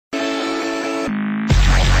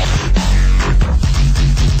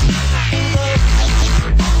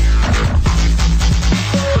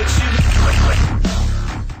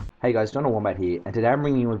Hey guys, Wombat here, and today I'm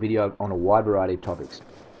bringing you a video on a wide variety of topics.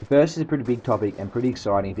 The first is a pretty big topic and pretty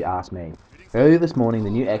exciting if you ask me. Earlier this morning,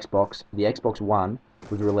 the new Xbox, the Xbox One,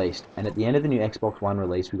 was released, and at the end of the new Xbox One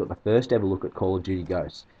release, we got the first ever look at Call of Duty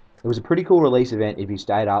Ghosts. It was a pretty cool release event if you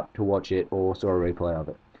stayed up to watch it or saw a replay of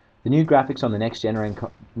it. The new graphics on the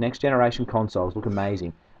next generation consoles look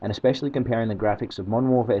amazing, and especially comparing the graphics of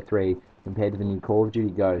Modern Warfare 3 compared to the new Call of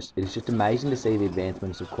Duty Ghosts, it is just amazing to see the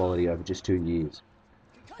advancements of quality over just 2 years.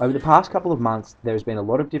 Over the past couple of months, there has been a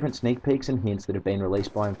lot of different sneak peeks and hints that have been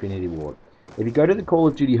released by Infinity Ward. If you go to the Call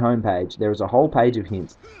of Duty homepage, there is a whole page of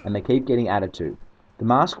hints, and they keep getting added to. The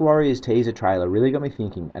Masked Warriors teaser trailer really got me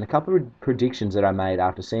thinking, and a couple of predictions that I made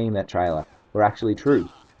after seeing that trailer were actually true.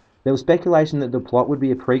 There was speculation that the plot would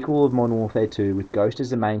be a prequel of Modern Warfare 2 with Ghost as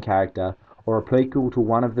the main character, or a prequel to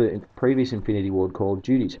one of the previous Infinity Ward Call of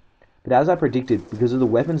Duties. But as I predicted, because of the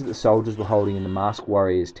weapons that the soldiers were holding in the Masked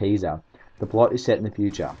Warriors teaser, the plot is set in the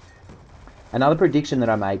future. Another prediction that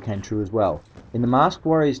I made came true as well. In the Masked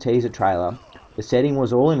Warriors teaser trailer, the setting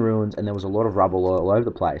was all in ruins and there was a lot of rubble all over the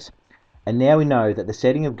place. And now we know that the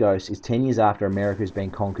setting of Ghost is 10 years after America has been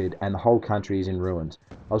conquered and the whole country is in ruins.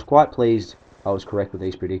 I was quite pleased I was correct with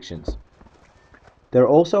these predictions. There are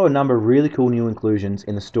also a number of really cool new inclusions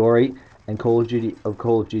in the story and Call of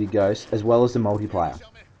Duty Ghosts, as well as the multiplayer.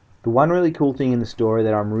 The one really cool thing in the story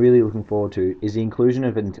that I'm really looking forward to is the inclusion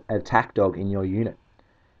of an attack dog in your unit.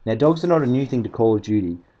 Now, dogs are not a new thing to Call of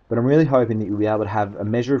Duty, but I'm really hoping that you'll be able to have a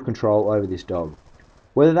measure of control over this dog.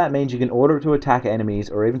 Whether that means you can order it to attack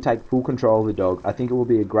enemies or even take full control of the dog, I think it will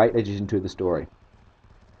be a great addition to the story.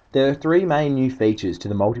 There are 3 main new features to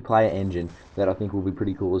the multiplayer engine that I think will be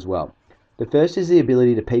pretty cool as well. The first is the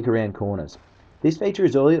ability to peek around corners. This feature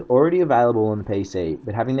is already available on the PC,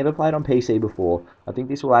 but having never played on PC before, I think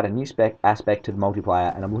this will add a new aspect to the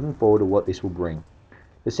multiplayer, and I'm looking forward to what this will bring.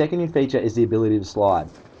 The second new feature is the ability to slide.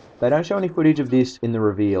 They don't show any footage of this in the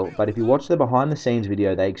reveal, but if you watch the behind the scenes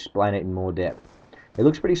video, they explain it in more depth. It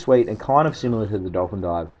looks pretty sweet and kind of similar to the dolphin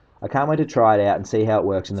dive. I can't wait to try it out and see how it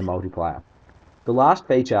works in the multiplayer. The last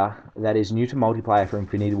feature that is new to multiplayer for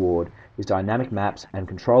Infinity Ward is dynamic maps and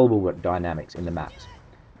controllable dynamics in the maps.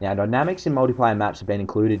 Now, dynamics in multiplayer maps have been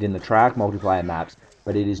included in the Treyarch multiplayer maps,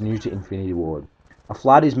 but it is new to Infinity Ward. A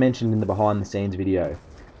flood is mentioned in the behind the scenes video.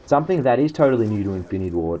 Something that is totally new to Infinity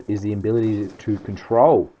Ward is the ability to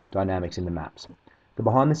control dynamics in the maps. The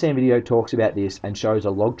behind the scenes video talks about this and shows a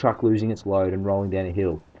log truck losing its load and rolling down a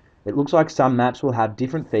hill. It looks like some maps will have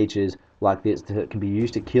different features like this that can be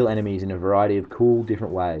used to kill enemies in a variety of cool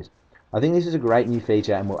different ways. I think this is a great new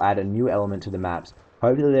feature and will add a new element to the maps.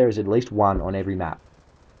 Hopefully there is at least one on every map.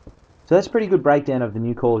 So that's a pretty good breakdown of the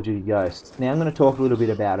new Call of Duty Ghosts. Now I'm going to talk a little bit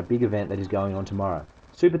about a big event that is going on tomorrow,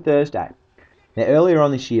 Super Thursday. Now earlier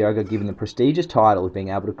on this year I got given the prestigious title of being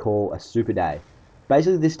able to call a Super Day.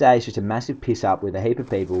 Basically this day is just a massive piss up with a heap of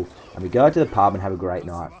people and we go out to the pub and have a great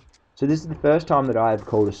night. So this is the first time that I have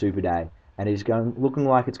called a Super Day and it is looking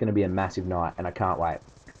like it's going to be a massive night and I can't wait.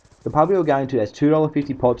 The pub we are going to has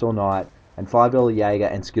 $2.50 pots all night and $5 Jaeger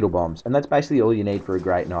and Skittle bombs, and that's basically all you need for a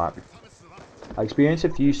great night. I experienced a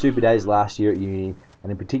few Super Days last year at uni,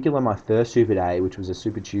 and in particular my first Super Day, which was a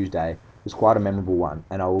Super Tuesday, was quite a memorable one,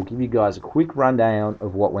 and I will give you guys a quick rundown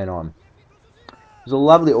of what went on. It was a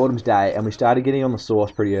lovely autumn's day, and we started getting on the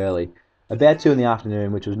sauce pretty early, about 2 in the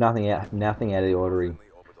afternoon, which was nothing out of the ordinary.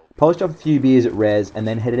 Polished off a few beers at Res, and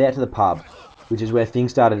then headed out to the pub, which is where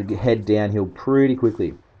things started to head downhill pretty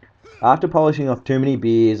quickly. After polishing off too many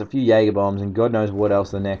beers, a few Jaeger bombs, and God knows what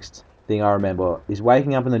else, the next thing I remember is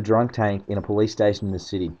waking up in the drunk tank in a police station in the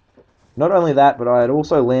city. Not only that, but I had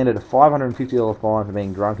also landed a $550 fine for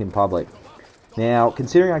being drunk in public. Now,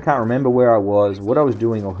 considering I can't remember where I was, what I was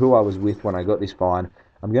doing, or who I was with when I got this fine,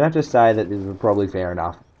 I'm going to have to say that this was probably fair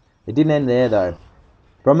enough. It didn't end there though.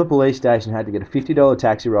 From the police station I had to get a $50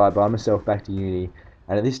 taxi ride by myself back to uni,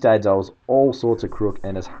 and at this stage I was all sorts of crook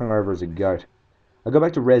and as hungover as a goat. I got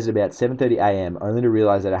back to Res at about 7:30 AM, only to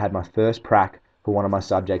realise that I had my first prac for one of my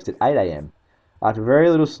subjects at 8 AM. After very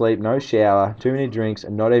little sleep, no shower, too many drinks,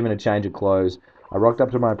 and not even a change of clothes, I rocked up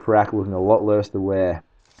to my prac looking a lot worse than wear.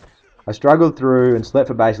 I struggled through and slept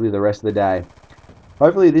for basically the rest of the day.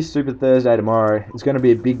 Hopefully this Super Thursday tomorrow is going to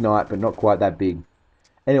be a big night, but not quite that big.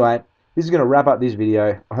 Anyway, this is going to wrap up this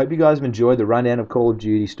video. I hope you guys have enjoyed the rundown of Call of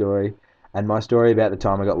Duty story, and my story about the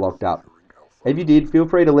time I got locked up. If you did, feel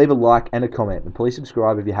free to leave a like and a comment, and please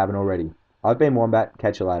subscribe if you haven't already. I've been Wombat,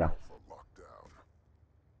 catch you later.